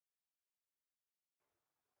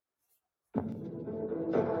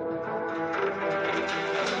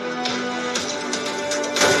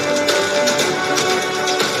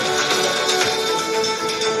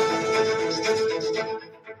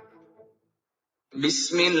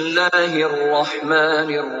بسم اللہ الرحمن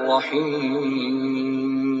الرحیم۔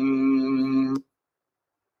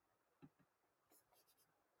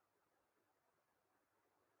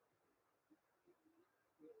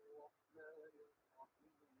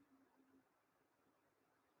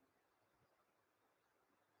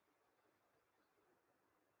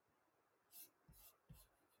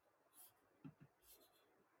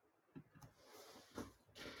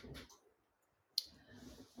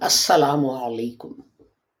 السلام علیکم۔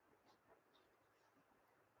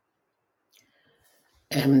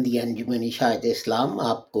 احمدی انجمن اشاعت اسلام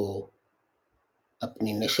آپ کو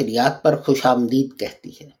اپنی نشریات پر خوش آمدید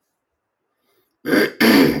کہتی ہے۔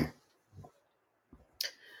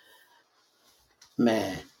 میں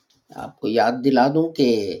آپ کو یاد دلا دوں کہ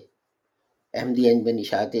احمدی انجمن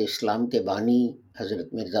اشاعت اسلام کے بانی حضرت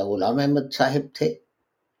مرزا غلام احمد صاحب تھے،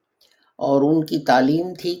 اور ان کی تعلیم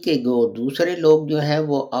تھی کہ وہ دوسرے لوگ جو ہیں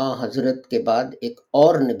وہ حضرت کے بعد ایک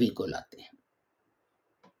اور نبی کو لاتے ہیں،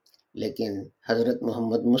 لیکن حضرت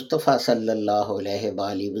محمد مصطفیٰ صلی اللہ علیہ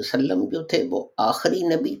وآلہ وسلم جو تھے وہ آخری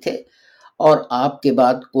نبی تھے، اور آپ کے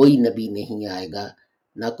بعد کوئی نبی نہیں آئے گا،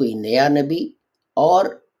 نہ کوئی نیا نبی اور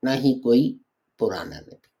نہ ہی کوئی پرانا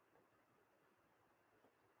نبی۔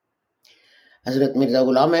 حضرت مرزا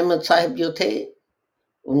غلام احمد صاحب جو تھے،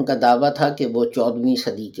 ان کا دعویٰ تھا کہ وہ 14ویں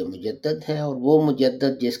صدی کے مجدد ہیں، اور وہ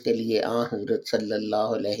مجدد جس کے لیے حضرت صلی اللہ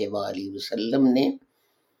علیہ وآلہ وسلم نے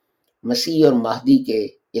مسیح اور مہدی کے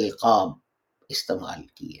القاب استعمال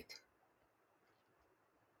کیے تھے۔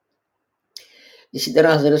 اسی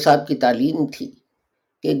طرح حضرت صاحب کی تعلیم تھی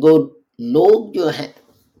کہ وہ لوگ جو ہیں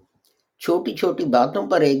چھوٹی چھوٹی باتوں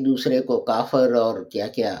پر ایک دوسرے کو کافر اور کیا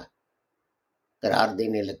کیا قرار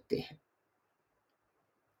دینے لگتے ہیں،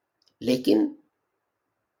 لیکن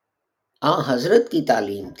حضرت کی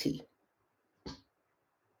تعلیم تھی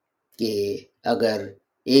کہ اگر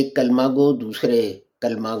ایک کلمہ گو دوسرے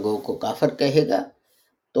کلمہ گو کو کافر کہے گا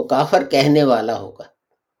تو کافر کہنے والا ہوگا۔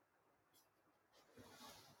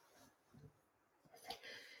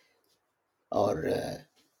 اور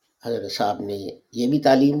حضرت صاحب نے یہ بھی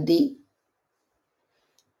تعلیم دی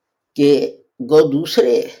کہ وہ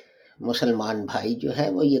دوسرے مسلمان بھائی جو ہیں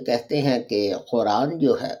وہ یہ کہتے ہیں کہ قرآن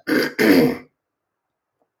جو ہے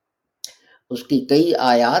اس کی کئی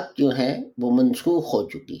آیات جو ہیں وہ منسوخ ہو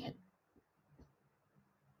چکی ہیں،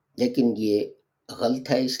 لیکن یہ غلط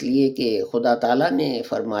ہے، اس لیے کہ خدا تعالیٰ نے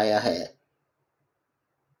فرمایا ہے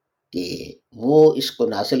کہ وہ اس کو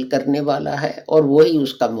نازل کرنے والا ہے اور وہی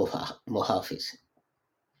اس کا محافظ ہے۔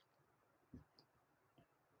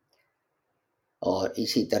 اور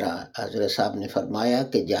اسی طرح حضرت صاحب نے فرمایا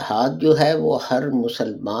کہ جہاد جو ہے وہ ہر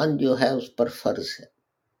مسلمان جو ہے اس پر فرض ہے،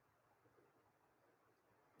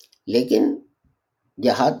 لیکن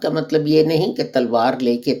جہاد کا مطلب یہ نہیں کہ تلوار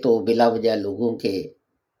لے کے تو بلا وجہ لوگوں کے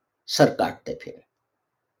سر کاٹتے پھرے۔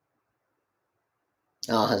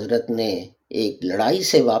 حضرت نے ایک لڑائی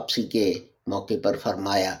سے واپسی کے موقع پر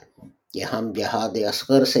فرمایا کہ ہم جہاد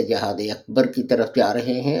اصغر سے جہاد اکبر کی طرف جا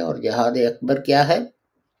رہے ہیں، اور جہاد اکبر کیا ہے؟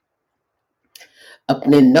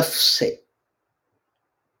 اپنے نفس سے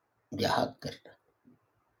جہاد کرنا۔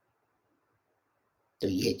 تو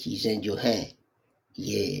یہ چیزیں جو ہیں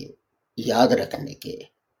یہ یاد رکھنے کے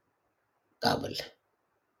قابل ہیں۔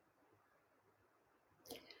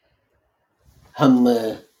 ہم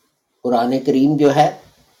قرآن کریم جو ہے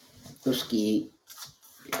اس کی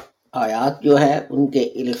آیات جو ہے ان کے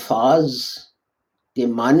الفاظ کے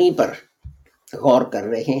معنی پر غور کر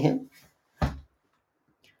رہے ہیں،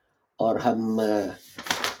 اور ہم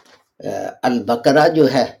البقرة جو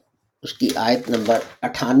ہے اس کی آیت نمبر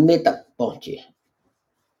 98 تک پہنچے ہیں۔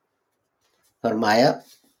 فرمایا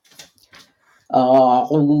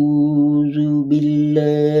اعوذ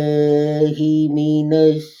باللہ من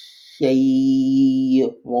الشیطان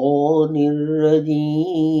الرجیم،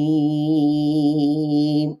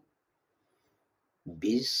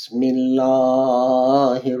 بسم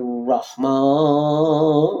اللہ الرحمن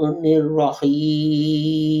الرحیم،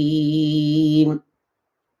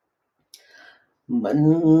 من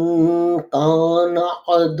کان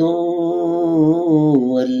عدوا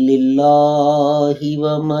للہ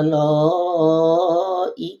وملائکتہ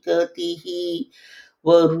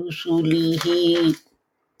ورسلہ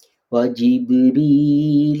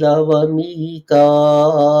وجبریل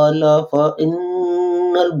ومیکال فإن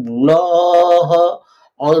اللہ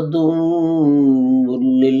عدو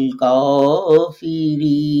للکافرین۔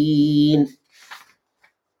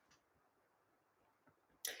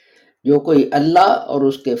 جو کوئی اللہ اور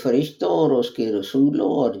اس کے فرشتوں اور اس کے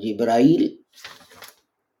رسولوں اور جبرائیل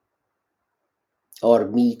اور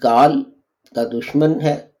میکال کا دشمن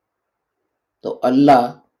ہے تو اللہ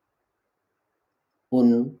ان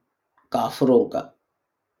کافروں کا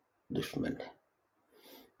دشمن ہے۔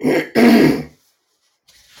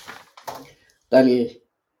 کل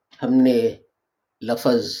ہم نے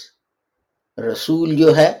لفظ رسول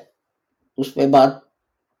جو ہے اس پہ بات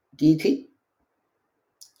کی تھی،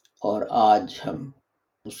 اور آج ہم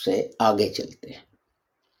اس سے آگے چلتے ہیں۔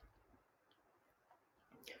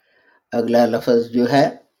 اگلا لفظ جو ہے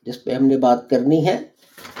جس پہ ہم نے بات کرنی ہے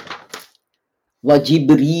وہ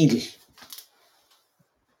جبریل۔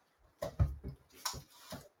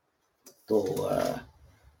 تو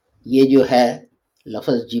یہ جو ہے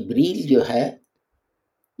لفظ جبریل جو ہے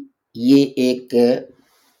یہ ایک،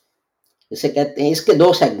 اسے کہتے ہیں، اس کے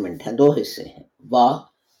دو سیگمنٹ ہیں، دو حصے ہیں، وا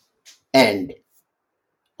اینڈ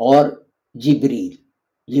اور جبریل۔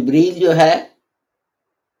 جبریل جو ہے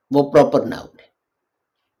وہ پراپر ناؤن ہے۔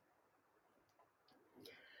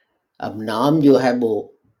 اب نام جو ہے وہ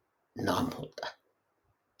نام ہوتا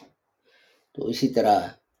ہے، تو اسی طرح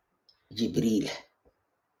جبریل ہے۔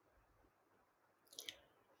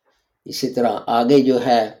 اسی طرح آگے جو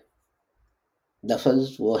ہے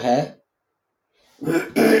لفظ وہ ہے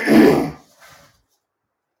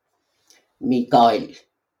میکائل،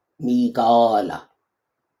 میکالا۔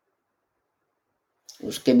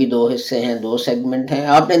 اس کے بھی دو حصے ہیں، دو سیگمنٹ ہیں۔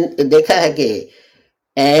 آپ نے دیکھا ہے کہ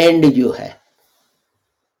اینڈ جو ہے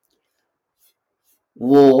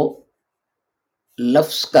وہ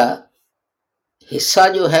لفظ کا حصہ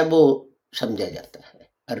جو ہے وہ سمجھا جاتا ہے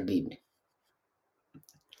عربی میں۔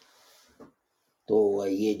 تو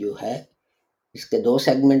یہ جو ہے اس کے دو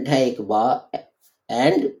سیگمنٹ ہیں، ایک وا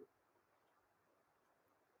اینڈ،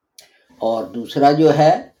 اور دوسرا جو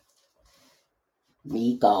ہے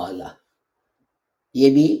میکالا، یہ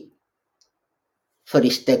بھی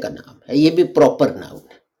فرشتے کا نام ہے، یہ بھی پراپر ناؤن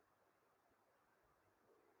ہے۔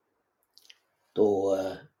 تو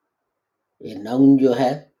یہ ناؤن جو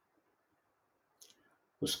ہے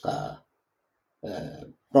اس کا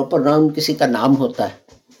پراپر ناؤن کسی کا نام ہوتا ہے،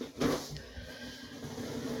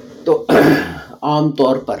 تو عام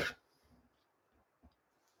طور پر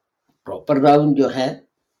پراپر ناؤن جو ہے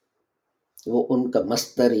وہ ان کا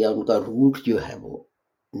مصدر یا ان کا روٹ جو ہے وہ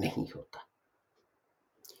نہیں ہوتا۔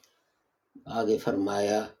 آگے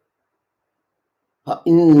فرمایا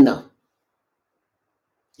فَإِنَّ،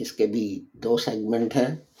 اس کے بھی دو سیگمنٹ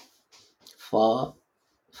ہیں،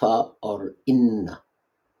 فا اور ان۔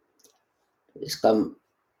 اس کا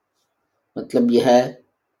مطلب یہ ہے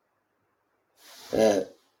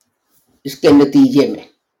اس کے نتیجے میں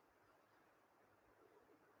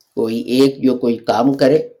کوئی ایک جو کوئی کام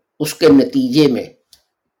کرے اس کے نتیجے میں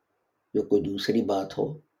جو کوئی دوسری بات ہو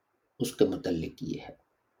اس کے متعلق یہ ہے۔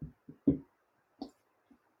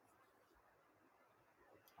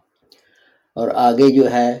 اور آگے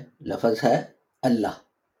جو ہے لفظ ہے اللہ،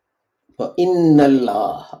 فَإِنَّ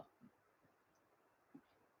اللَّهَ۔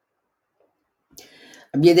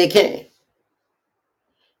 اب یہ دیکھیں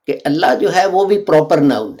کہ اللہ جو ہے وہ بھی پراپر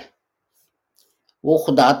ناؤن ہے، وہ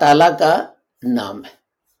خدا تعالی کا نام ہے،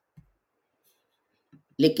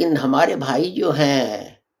 لیکن ہمارے بھائی جو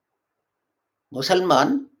ہیں مسلمان،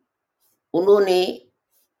 انہوں نے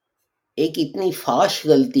ایک اتنی فاش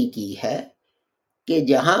غلطی کی ہے کہ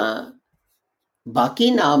جہاں باقی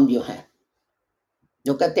نام جو ہیں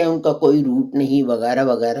جو کہتے ہیں ان کا کوئی روٹ نہیں وغیرہ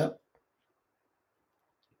وغیرہ،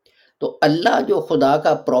 تو اللہ جو خدا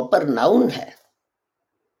کا پراپر ناؤن ہے،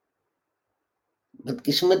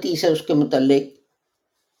 بدقسمتی سے اس کے متعلق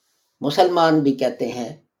مسلمان بھی کہتے ہیں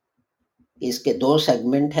کہ اس کے دو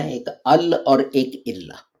سیگمنٹ ہیں، ایک ال اور ایک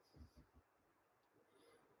اللہ،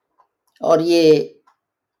 اور یہ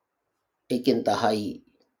ایک انتہائی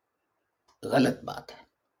غلط بات ہے۔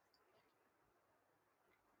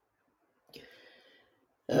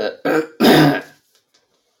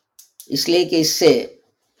 اس لیے کہ اس سے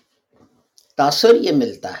تاثر یہ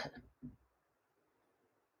ملتا ہے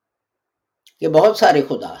کہ بہت سارے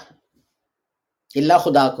خدا ہیں، اللہ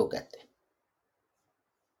خدا کو کہتے ہیں،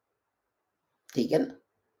 ٹھیک ہے نا؟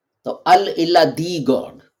 تو اللہ دی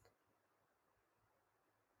گاڈ،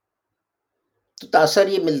 تو تاثر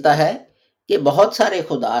یہ ملتا ہے کہ بہت سارے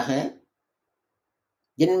خدا ہیں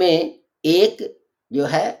جن میں ایک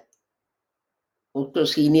جو ہے اس کو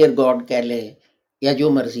سینئر گاڈ کہہ لیں یا جو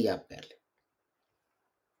مرضی آپ کہہ لیں،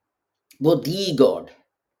 وہ دی گاڈ ہے،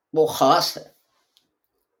 وہ خاص ہے۔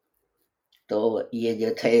 تو یہ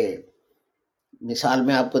جو تھے، مثال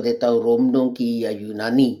میں آپ کو دیتا ہوں رومنوں کی یا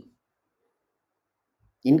یونانی،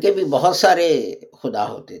 ان کے بھی بہت سارے خدا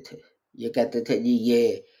ہوتے تھے۔ یہ کہتے تھے جی یہ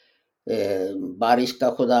بارش کا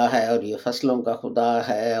خدا ہے، اور یہ فصلوں کا خدا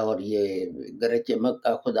ہے، اور یہ گرج چمک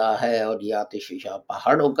کا خدا ہے، اور یہ آتش فشاں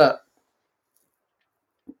پہاڑوں کا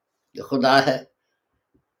خدا ہے،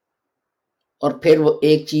 اور پھر وہ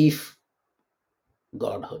ایک چیف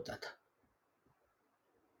گاڈ ہوتا تھا،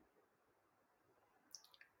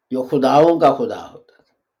 جو خداؤں کا خدا ہوتا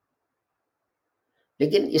تھا.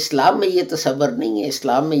 لیکن اسلام میں یہ تصور نہیں ہے.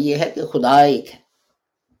 اسلام میں یہ ہے کہ خدا ایک ہے،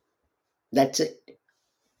 دیٹس اٹ.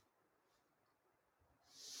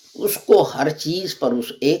 اس کو ہر چیز پر،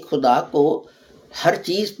 اس ایک خدا کو ہر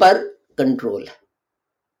چیز پر کنٹرول ہے.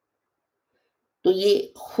 تو یہ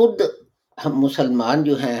خود ہم مسلمان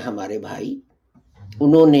جو ہیں ہمارے بھائی،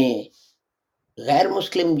 انہوں نے غیر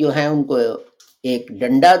مسلم جو ہیں ان کو ایک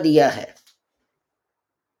ڈنڈا دیا ہے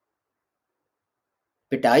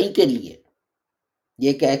پٹائی کے لیے،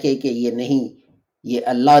 یہ کہہ کے کہ یہ نہیں، یہ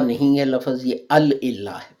اللہ نہیں ہے لفظ، یہ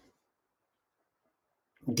اللہ ہے،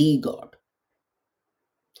 دی گاڈ.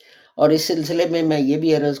 اور اس سلسلے میں یہ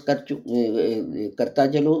بھی عرض کرتا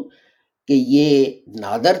چلوں کہ یہ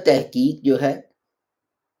نادر تحقیق جو ہے،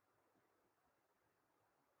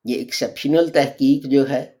 یہ ایکسیپشنل تحقیق جو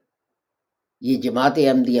ہے، یہ جماعت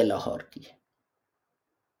احمدیہ لاہور کی ہے.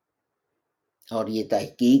 اور یہ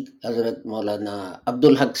تحقیق حضرت مولانا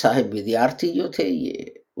عبدالحق صاحب ودیارتھی جو تھے، یہ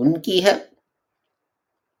ان کی ہے.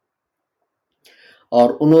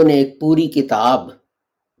 اور انہوں نے ایک پوری کتاب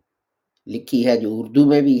لکھی ہے جو اردو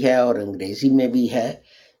میں بھی ہے اور انگریزی میں بھی ہے،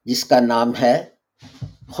 جس کا نام ہے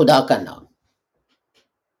خدا کا نام.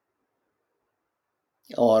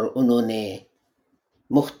 اور انہوں نے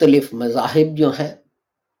مختلف مذاہب جو ہیں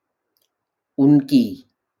ان کی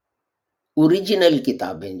اوریجنل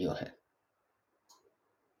کتابیں جو ہیں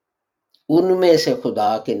ان میں سے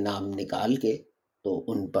خدا کے نام نکال کے تو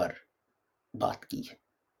ان پر بات کی ہے،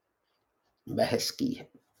 بحث کی ہے.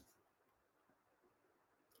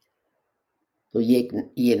 تو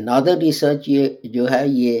یہ نادر ریسرچ یہ جو ہے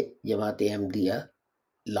یہ جماعت احمدیہ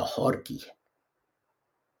لاہور کی ہے.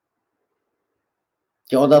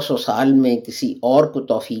 1400 سال میں کسی اور کو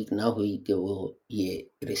توفیق نہ ہوئی کہ وہ یہ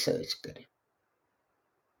ریسرچ کرے.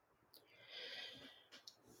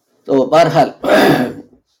 تو بہرحال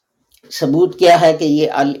ثبوت کیا ہے کہ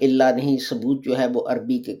یہ اللہ نہیں. ثبوت جو ہے وہ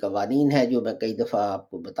عربی کے قوانین ہے، جو میں کئی دفعہ آپ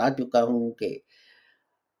کو بتا چکا ہوں کہ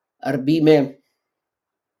عربی میں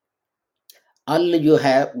جو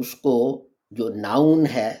ہے اس کو جو ناؤن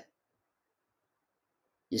ہے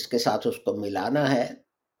جس کے ساتھ اس کو ملانا ہے،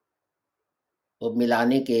 وہ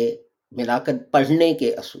ملا کر پڑھنے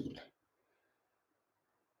کے اصول ہیں.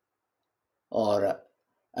 اور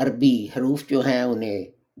عربی حروف جو ہیں انہیں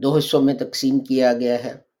 2 حصوں میں تقسیم کیا گیا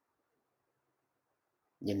ہے،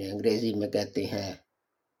 جنہیں انگریزی میں کہتے ہیں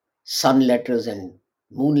sun letters and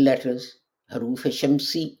moon letters, حروف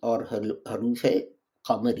شمسی اور حروف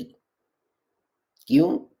قمری.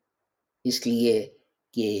 کیوں؟ اس لیے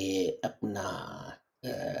کہ اپنا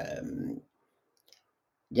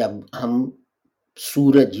جب ہم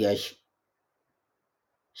سورج یا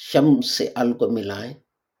شمس سے ال کو ملائیں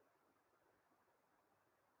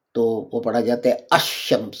تو وہ پڑھا جاتا ہے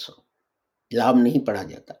الشمس، لام نہیں پڑھا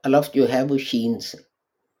جاتا. الف جو ہے وہ شین سے،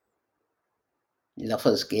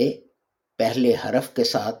 لفظ کے پہلے حرف کے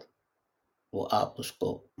ساتھ وہ آپ اس کو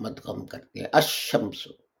مدغم کرتے ہیں الشمس.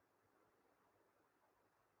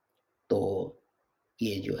 تو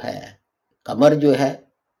یہ جو ہے قمر جو ہے،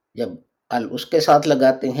 جب ال اس کے ساتھ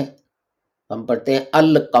لگاتے ہیں ہم پڑھتے ہیں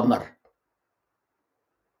القمر،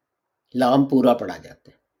 لام پورا پڑھا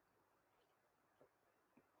جاتا ہے.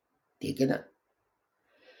 ٹھیک ہے نا؟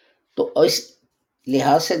 تو اس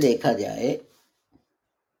لحاظ سے دیکھا جائے،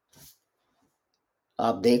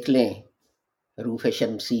 آپ دیکھ لیں حروف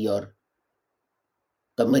شمسی اور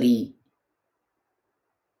قمری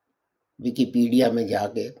ویکیپیڈیا میں جا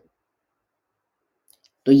کے،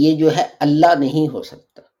 تو یہ جو ہے اللہ نہیں ہو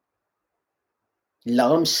سکتا.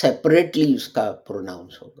 لام سیپریٹلی اس کا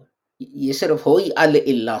پروناؤنس ہوگا، یہ صرف ہو ہی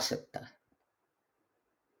اللہ سکتا ہے.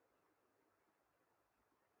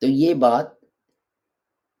 تو یہ بات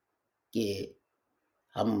کہ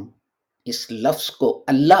ہم اس لفظ کو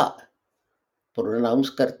اللہ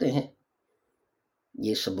پروناؤنس کرتے ہیں،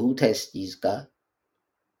 یہ ثبوت ہے اس چیز کا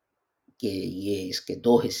کہ یہ اس کے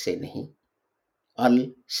 2 حصے نہیں،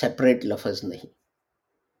 سیپریٹ لفظ نہیں.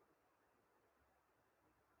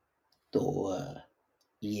 تو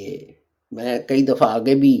یہ میں کئی دفعہ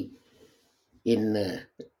آگے بھی ان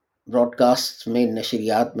براڈ کاسٹ میں،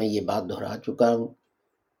 نشریات میں یہ بات دہرا چکا ہوں.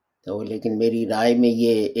 تو لیکن میری رائے میں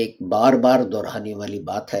یہ ایک بار بار دہرانے والی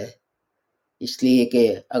بات ہے، اس لیے کہ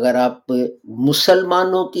اگر آپ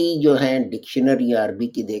مسلمانوں کی جو ہیں ڈکشنری عربی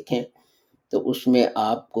کی دیکھیں تو اس میں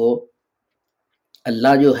آپ کو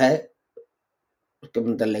اللہ جو ہے اس کے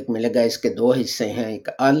متعلق ملے گا اس کے 2 حصے ہیں، ایک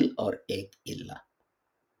اور ایک اللہ،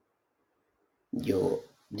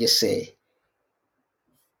 جس سے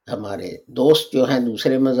ہمارے دوست جو ہیں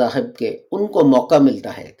دوسرے مذاہب کے، ان کو موقع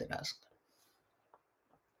ملتا ہے اعتراض کا.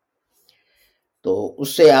 تو اس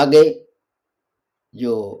سے آگے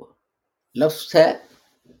جو لفظ ہے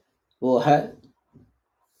وہ ہے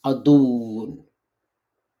عدون،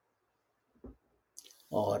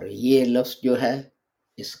 اور یہ لفظ جو ہے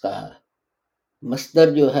اس کا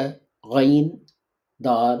مصدر جو ہے غین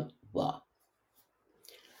دال وا،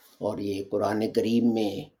 اور یہ قرآن کریم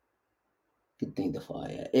میں کتنی دفعہ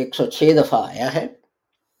آیا؟ 106 دفعہ آیا ہے،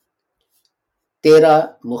 13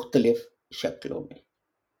 مختلف شکلوں میں.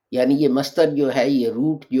 یعنی یہ مصدر جو ہے، یہ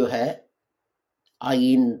روٹ جو ہے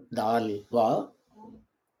عین دال وا،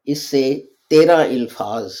 اس سے 13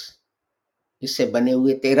 الفاظ، اس سے بنے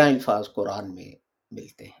ہوئے 13 الفاظ قرآن میں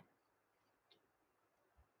ملتے ہیں.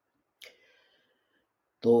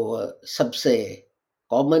 تو سب سے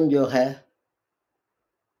کامن جو ہے،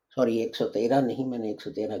 سوری 113 نہیں، میں نے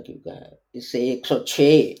 113 کیوں کہا ہے، اس سے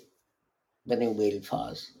 106 بنے ہوئے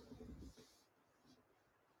الفاظ،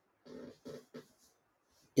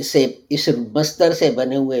 اس مصدر سے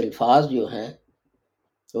بنے ہوئے الفاظ جو ہیں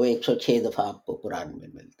وہ 106 دفعہ آپ کو قرآن میں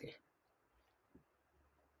ملتے ہیں،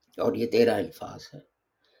 اور یہ 13 الفاظ ہیں،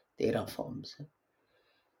 13 فارمز ہیں.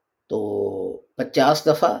 تو 50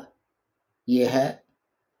 دفعہ یہ ہے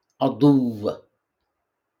عدو،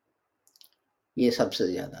 یہ سب سے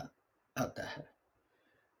زیادہ آتا ہے.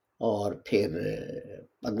 اور پھر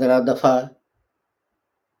 15 دفعہ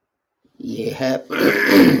یہ ہے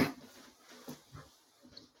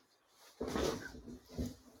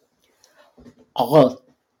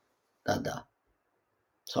اعتدا،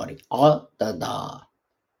 اعتدا،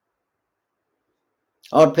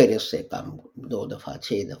 اور پھر اس سے کم 2 دفعہ،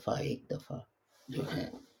 6 دفعہ، 1 دفعہ جو ہیں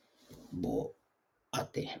وہ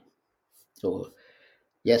آتے ہیں. تو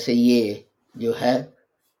جیسے یہ جو ہے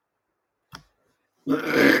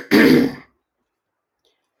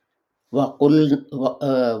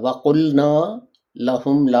وَقُلْنَا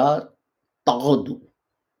لَهُمْ لَا تَغْدُوا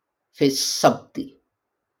فِي السَّبْتِ،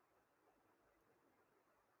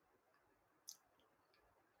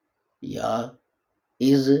 یا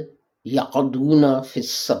اِذْ یَقْدُونَ فِی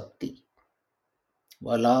السَّبْتِ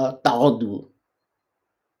وَلَا تَغْدُوا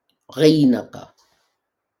غَیْنَکَ.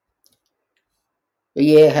 تو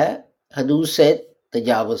یہ ہے حدود سے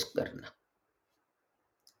تجاوز کرنا.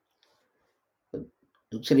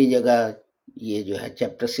 دوسری جگہ یہ جو ہے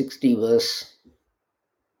چیپٹر 60 ورس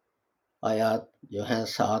آیات جو ہیں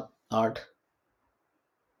 7،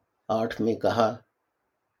 8 میں کہا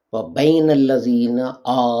وَبَيْنَ الَّذِينَ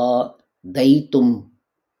آدَيْتُم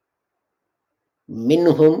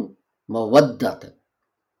مِّنْهُم مَوَدَّةً،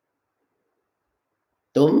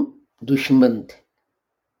 تم دشمن تھے.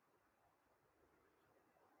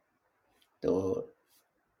 تو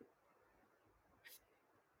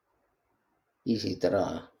اسی طرح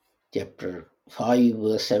چیپٹر 5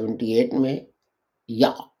 ورس 78 میں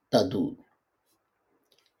یعتدون،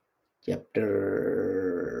 چیپٹر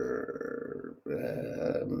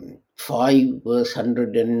 5 ورس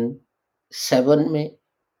 107 میں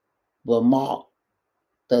وَمَا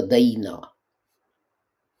تَدَيْنَا.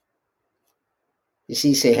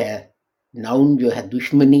 اسی سے ہے ناؤن جو ہے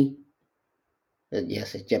دشمنی،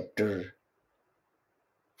 جیسے چیپٹر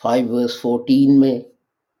 5 ورس 14 میں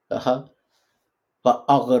کہا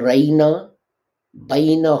فَأَغْرَيْنَا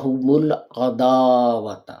بَيْنَهُمُ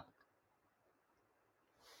الْعَدَاوَةَ،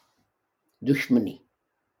 دشمنی،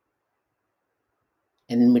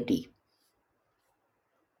 انمٹی.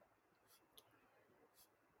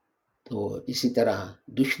 تو اسی طرح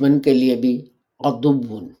دشمن کے لیے بھی عدو،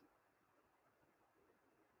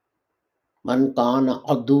 من کان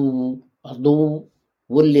عدو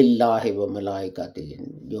للہ و ملائکتہ،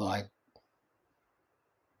 جو آیت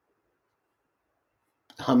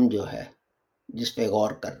ہم جو ہے جس پہ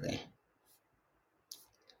غور کر رہے ہیں.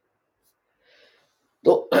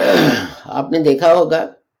 تو آپ نے دیکھا ہوگا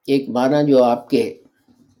ایک معنی جو آپ کے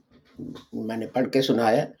میں نے پڑھ کے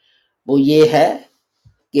سنایا وہ یہ ہے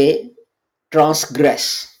کہ ٹرانسگریس،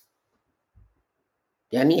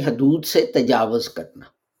 یعنی حدود سے تجاوز کرنا.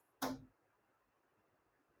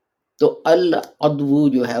 تو العدو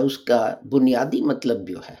جو ہے اس کا بنیادی مطلب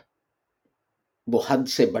جو ہے وہ حد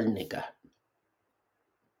سے بڑھنے کا ہے،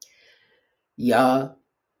 یا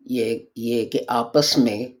یہ کہ آپس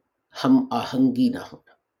میں ہم آہنگی نہ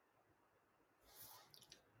ہونا.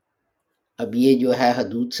 اب یہ جو ہے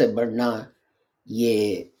حدود سے بڑھنا،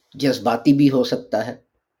 یہ جذباتی بھی ہو سکتا ہے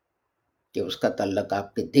کہ اس کا تعلق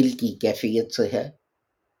آپ کے دل کی کیفیت سے ہے.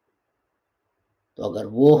 تو اگر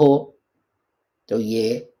وہ ہو تو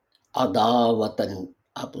یہ عداوتن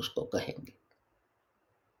آپ اس کو کہیں گے.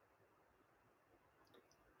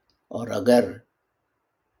 اور اگر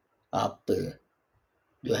آپ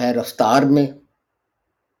جو ہے رفتار میں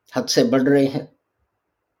حد سے بڑھ رہے ہیں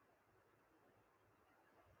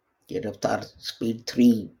کہ رفتار سپیڈ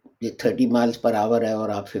 30 مائلز پر آور ہے اور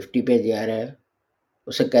آپ 50 پہ جا رہے ہیں،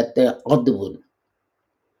 اسے کہتے ہیں عدل۔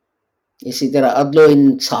 اسی طرح عدل و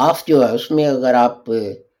انصاف جو ہے اس میں اگر آپ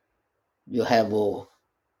جو ہے وہ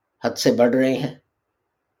حد سے بڑھ رہے ہیں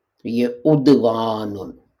تو یہ عدوان۔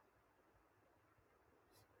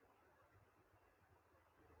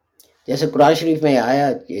 جیسے قرآن شریف میں آیا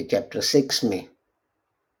چیپٹر 6 میں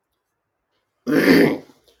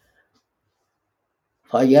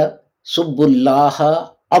فَيَسُبُّ اللَّهَ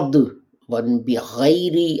عَدْوًا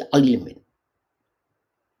بِغَيْرِ عِلْمٍ،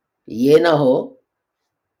 یہ نہ ہو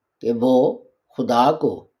کہ وہ خدا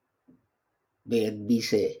کو بے ادبی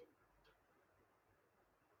سے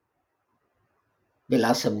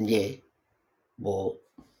بلا سمجھے وہ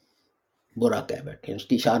برا کہہ بیٹھے، اس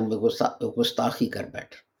کی شان میں گستاخی کر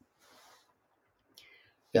بیٹھے۔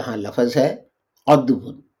 یہاں لفظ ہے عدو،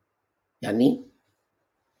 یعنی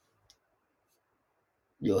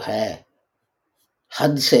جو ہے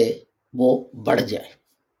حد سے وہ بڑھ جائے۔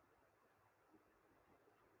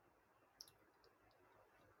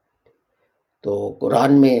 تو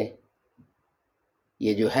قرآن میں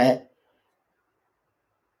یہ جو ہے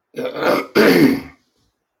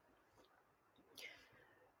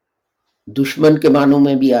دشمن کے معنوں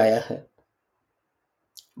میں بھی آیا ہے،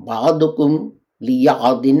 بعضکم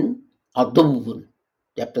لبعض عدو،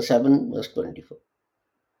 چیپٹر 7 verse 24،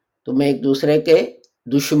 تم ایک دوسرے کے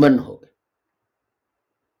دشمن ہو گئے۔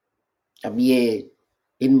 اب یہ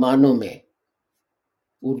ان معنوں میں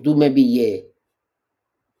اردو میں بھی یہ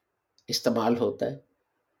استعمال ہوتا ہے،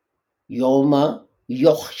 یوم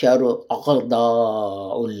یحشر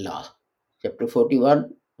اعداء اللہ، چیپٹر 41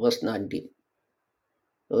 verse 19،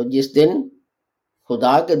 تو جس دن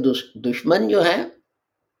خدا کے دشمن جو ہیں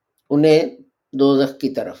انہیں دوزخ کی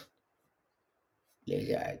طرف لے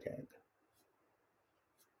جایا جائے گا۔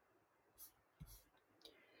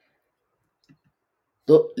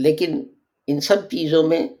 تو لیکن ان سب چیزوں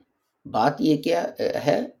میں بات یہ کیا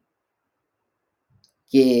ہے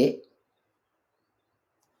کہ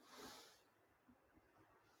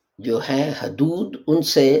جو ہے حدود ان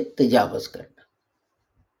سے تجاوز کرنا،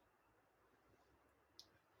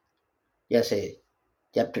 جیسے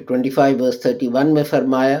چیپٹر 25 verse 31 میں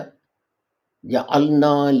فرمایا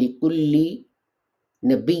جعلنا لکل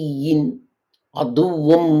نبی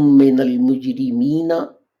عدوا من المجرمین،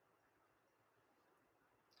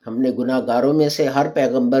 ہم نے گناہ گاروں میں سے ہر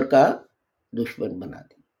پیغمبر کا دشمن بنا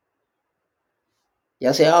دیا۔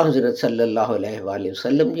 جیسے حضرت صلی اللہ علیہ وآلہ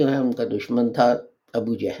وسلم جو ہے ان کا دشمن تھا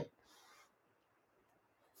ابو جہل۔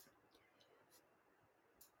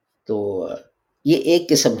 تو یہ ایک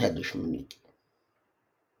قسم ہے دشمنی کی۔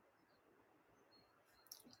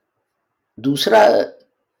 دوسرا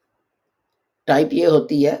ٹائپ یہ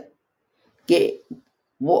ہوتی ہے کہ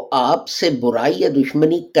وہ آپ سے برائی یا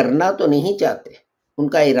دشمنی کرنا تو نہیں چاہتے، ان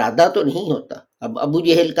کا ارادہ تو نہیں ہوتا۔ اب ابو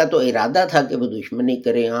جہل کا تو ارادہ تھا کہ وہ دشمنی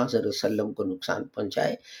کرے، حضرت صلی اللہ علیہ وسلم کو نقصان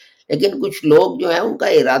پہنچائے، لیکن کچھ لوگ جو ہیں ان کا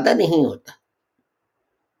ارادہ نہیں ہوتا،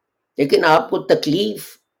 لیکن آپ کو تکلیف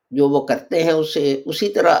جو وہ کرتے ہیں اسے اسی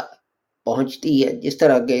طرح پہنچتی ہے جس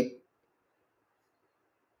طرح کہ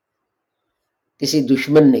کسی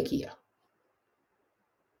دشمن نے کیا۔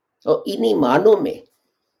 اور انہی معنوں میں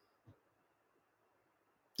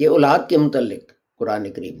کہ اولاد کے متعلق قرآن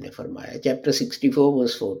کریم نے فرمایا چیپٹر 64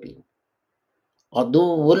 verse 14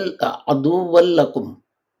 عدو لکم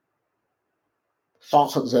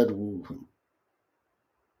فاحذروہم،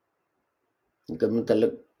 ان کے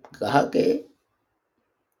متعلق کہا کہ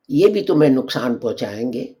یہ بھی تمہیں نقصان پہنچائیں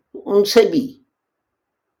گے، ان سے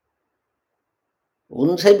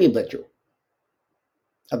بھی بچو۔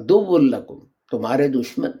 عدو لکم، تمہارے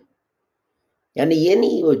دشمن، یعنی یہ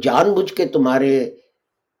نہیں وہ جان بوجھ کے تمہارے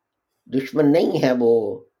دشمن نہیں ہے، وہ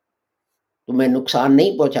تمہیں نقصان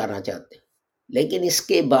نہیں پہنچانا چاہتے، لیکن اس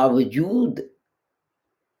کے باوجود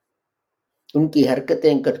ان کی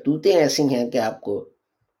حرکتیں کرتوتیں ایسی ہیں کہ آپ کو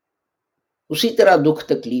اسی طرح دکھ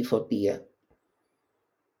تکلیف ہوتی ہے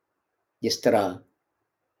جس طرح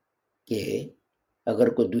کہ اگر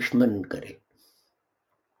کوئی دشمن کرے۔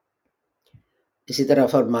 اسی طرح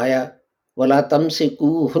فرمایا وَلَا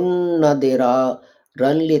تَمْسِكُوهُنَّ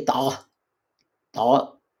ضِرَارًا لِتَعْتَدُوا،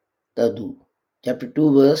 چیپٹر 2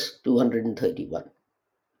 verse 231۔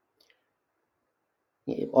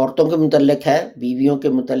 یہ عورتوں کے متعلق ہے، بیویوں کے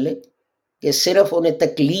متعلق، کہ صرف انہیں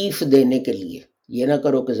تکلیف دینے کے لیے یہ نہ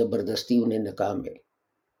کرو کہ زبردستی انہیں نکاح میں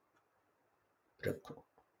رکھو۔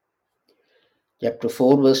 چیپٹر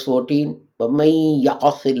 4 verse 14 وَمَن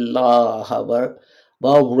يَعْصِ اللَّهَ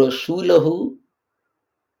وَرَسُولَهُ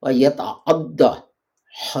وَيَتَعَدَّ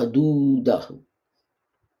حُدُودَهُ،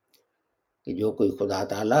 کہ جو کوئی خدا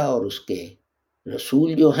تعالیٰ اور اس کے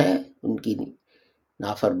رسول جو ہیں ان کی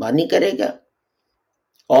نافرمانی کرے گا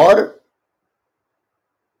اور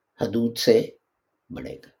حدود سے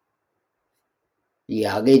بڑھے گا۔ یہ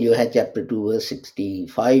آگے جو ہے چیپٹر 2 verse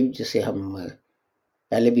 65 جسے ہم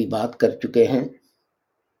پہلے بھی بات کر چکے ہیں،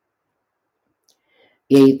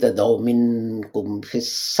 اعتدوا منکم فی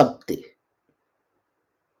السبت،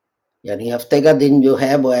 یعنی ہفتے کا دن جو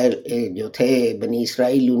ہے وہ جو تھے بنی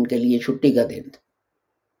اسرائیل ان کے لیے چھٹی کا دن تھا،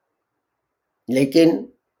 لیکن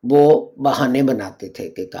وہ بہانے بناتے تھے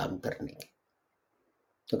کہ کام کرنے کے،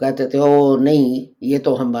 تو کہتے تھے او نہیں یہ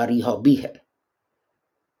تو ہماری ہابی ہے،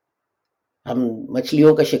 ہم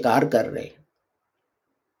مچھلیوں کا شکار کر رہے ہیں،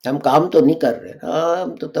 ہم کام تو نہیں کر رہے،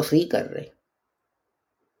 ہم تو تفریح کر رہے ہیں۔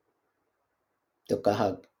 تو کہا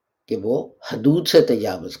کہ وہ حدود سے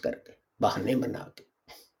تجاوز کر کے بہانے بنا کے۔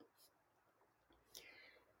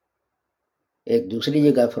 ایک دوسری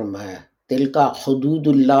جگہ فرمایا تلکا حدود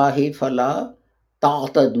اللہ فلا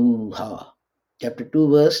تعتدوها، چیپٹر 2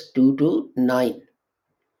 verse 2 to 9،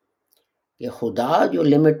 کہ خدا جو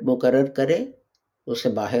لمٹ مقرر کرے اس سے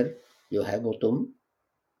باہر جو ہے وہ تم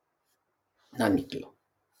نہ نکلو۔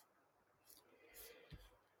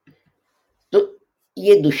 تو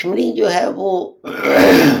یہ دشمنی جو ہے وہ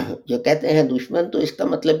جو کہتے ہیں دشمن، تو اس کا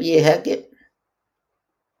مطلب یہ ہے کہ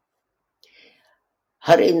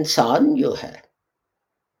ہر انسان جو ہے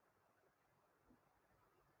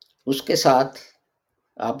اس کے ساتھ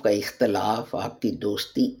آپ کا اختلاف، آپ کی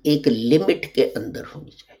دوستی ایک لمٹ کے اندر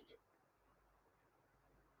ہونی چاہیے۔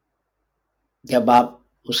 جب آپ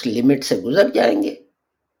اس لمٹ سے گزر جائیں گے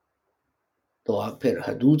تو آپ پھر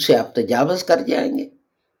حدود سے آپ تجاوز کر جائیں گے،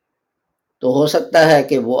 تو ہو سکتا ہے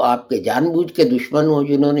کہ وہ آپ کے جان بوجھ کے دشمن ہو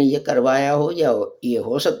جنہوں نے یہ کروایا ہو، یا یہ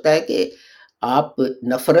ہو سکتا ہے کہ آپ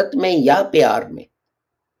نفرت میں یا پیار میں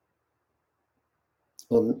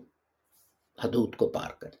ان حدود کو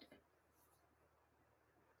پار کر جائیں۔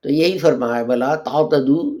 تو یہی فرمایا وَلَا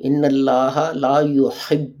تَعْتَدُوا إِنَّ اللَّهَ لَا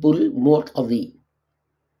يُحِبُّ الْمُعْتَدِينَ،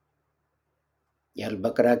 یہ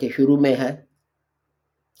البقرہ کے شروع میں ہے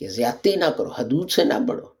کہ زیادتی نہ کرو، حدود سے نہ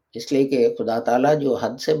بڑھو، اس لیے کہ خدا تعالیٰ جو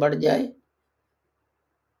حد سے بڑھ جائے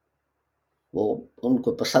وہ ان کو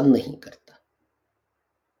پسند نہیں کرتا۔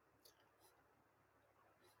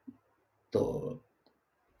 تو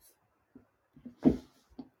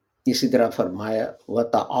اسی طرح فرمایا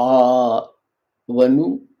وَتَعَاوَنُوا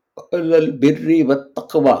عَلَى الْبِرِّ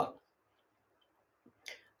وَالتَّقْوَى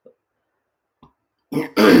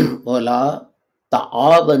وَلَا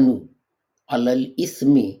تَعَاوَنُوا عَلَى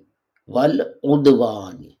الْإِثْمِ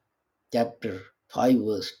وَالْعُدْوَانِ، چیپٹر 5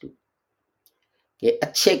 verse 2، کہ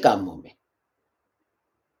اچھے کاموں میں،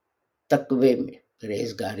 تقوی میں،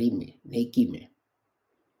 پرہیزگاری میں، نیکی میں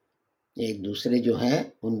ایک دوسرے جو ہیں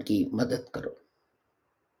ان کی مدد کرو،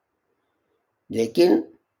 لیکن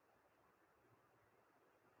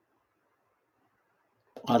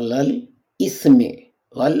عَلَى الْإِثْمِ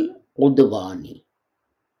وَالْعُدْوَانِ،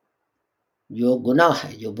 جو گناہ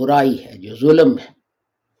ہے، جو برائی ہے، جو ظلم ہے،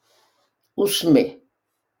 اس میں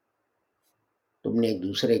تم نے ایک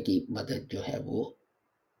دوسرے کی مدد جو ہے وہ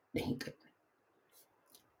نہیں کرنی۔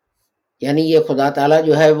 یعنی یہ خدا تعالیٰ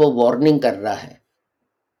جو ہے وہ وارننگ کر رہا ہے۔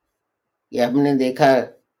 یہ ہم نے دیکھا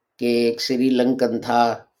کہ ایک سری لنکن تھا،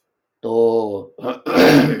 تو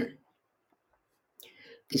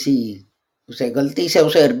کسی اسے غلطی سے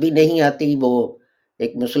اسے عربی نہیں آتی، وہ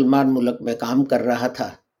ایک مسلمان ملک میں کام کر رہا تھا،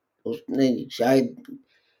 اس نے شاید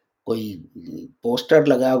کوئی پوسٹر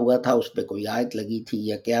لگا ہوا تھا، اس پہ کوئی آیت لگی تھی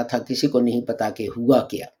یا کیا تھا، کسی کو نہیں پتا کہ ہوا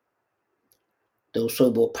کیا، تو اس سے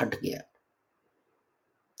وہ پھٹ گیا،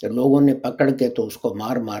 تو لوگوں نے پکڑ کے تو اس کو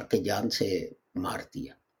مار مار کے جان سے مار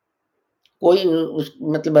دیا۔ کوئی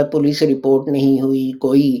مطلب پولیس رپورٹ نہیں ہوئی،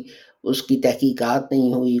 کوئی اس کی تحقیقات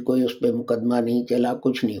نہیں ہوئی، کوئی اس پہ مقدمہ نہیں چلا،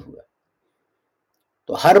 کچھ نہیں ہوا۔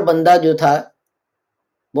 تو ہر بندہ جو تھا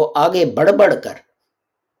وہ آگے بڑھ بڑھ کر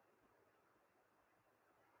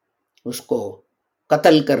اس کو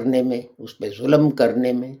قتل کرنے میں، اس پہ ظلم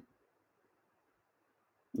کرنے میں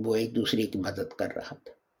وہ ایک دوسرے کی مدد کر رہا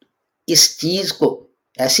تھا۔ اس چیز کو،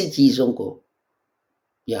 ایسی چیزوں کو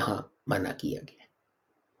یہاں منع کیا گیا۔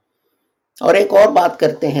 اور ایک اور بات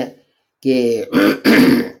کرتے ہیں کہ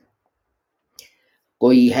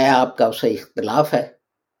کوئی ہے آپ کا، اسے اختلاف ہے،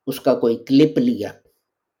 اس کا کوئی کلپ لیا،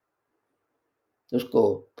 اس کو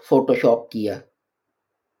فوٹو شاپ کیا،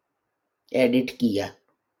 ایڈٹ کیا،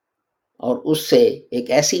 اور اس سے ایک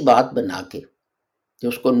ایسی بات بنا کے جو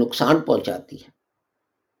اس کو نقصان پہنچاتی ہے،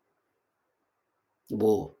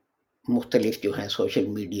 وہ مختلف جو ہیں سوشل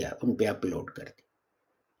میڈیا ان پہ اپلوڈ کر دی۔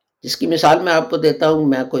 جس کی مثال میں آپ کو دیتا ہوں،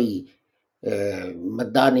 میں کوئی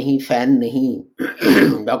مداح نہیں، فین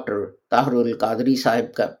نہیں ڈاکٹر طاہر القادری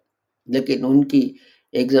صاحب کا، لیکن ان کی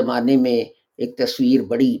ایک زمانے میں ایک تصویر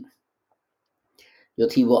بڑی جو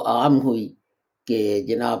تھی وہ عام ہوئی کہ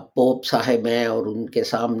جناب پوپ صاحب ہیں اور ان کے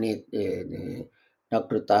سامنے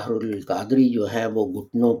ڈاکٹر طاہر القادری جو ہیں وہ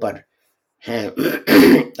گھٹنوں پر ہیں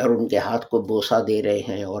اور ان کے ہاتھ کو بوسہ دے رہے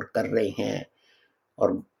ہیں اور کر رہے ہیں، اور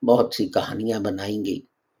بہت سی کہانیاں بنائیں گی۔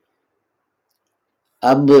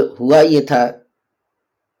 اب ہوا یہ تھا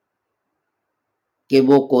کہ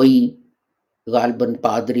وہ کوئی غالباً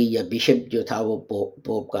پادری یا بشپ جو تھا وہ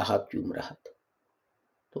پوپ کا ہاتھ چوم رہا تھا،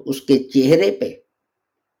 تو اس کے چہرے پہ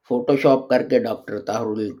فوٹو شاپ کر کے ڈاکٹر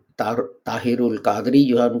طاہر القادری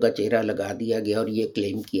جو ہے ان کا چہرہ لگا دیا گیا اور یہ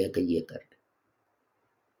کلیم کیا کہ یہ کر رہے۔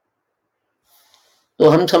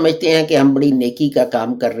 تو ہم سمجھتے ہیں کہ ہم بڑی نیکی کا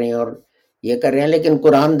کام کر رہے ہیں اور یہ کر رہے ہیں، لیکن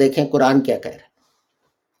قرآن دیکھیں، قرآن کیا کہہ رہا ہے؟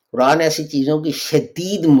 قرآن ایسی چیزوں کی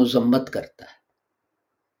شدید مذمت کرتا ہے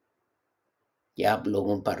کہ آپ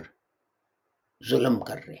لوگوں پر ظلم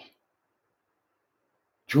کر رہے ہیں،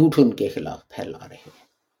 جھوٹ ان کے خلاف پھیلا رہے ہیں،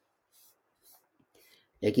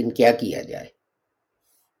 لیکن کیا کیا جائے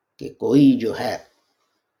کہ کوئی جو ہے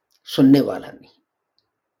سننے والا نہیں۔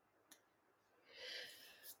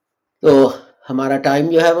 تو ہمارا ٹائم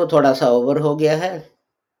جو ہے وہ تھوڑا سا اوور ہو گیا ہے،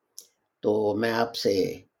 تو میں آپ سے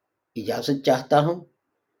اجازت چاہتا ہوں،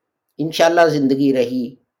 انشاءاللہ زندگی رہی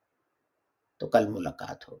تو کل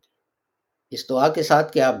ملاقات ہوگی، اس دعا کے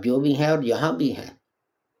ساتھ کہ آپ جو بھی ہیں اور جہاں بھی ہیں،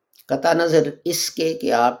 قطع نظر اس کے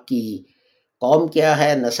کہ آپ کی قوم کیا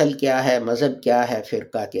ہے، نسل کیا ہے، مذہب کیا ہے،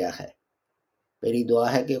 فرقہ کیا ہے، میری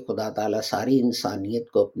دعا ہے کہ خدا تعالیٰ ساری انسانیت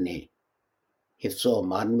کو اپنے حفظ و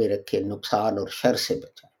امان میں رکھے، نقصان اور شر سے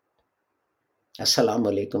بچائے۔ السلام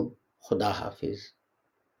علیکم، خدا حافظ،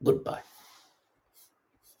 گڈ بائے۔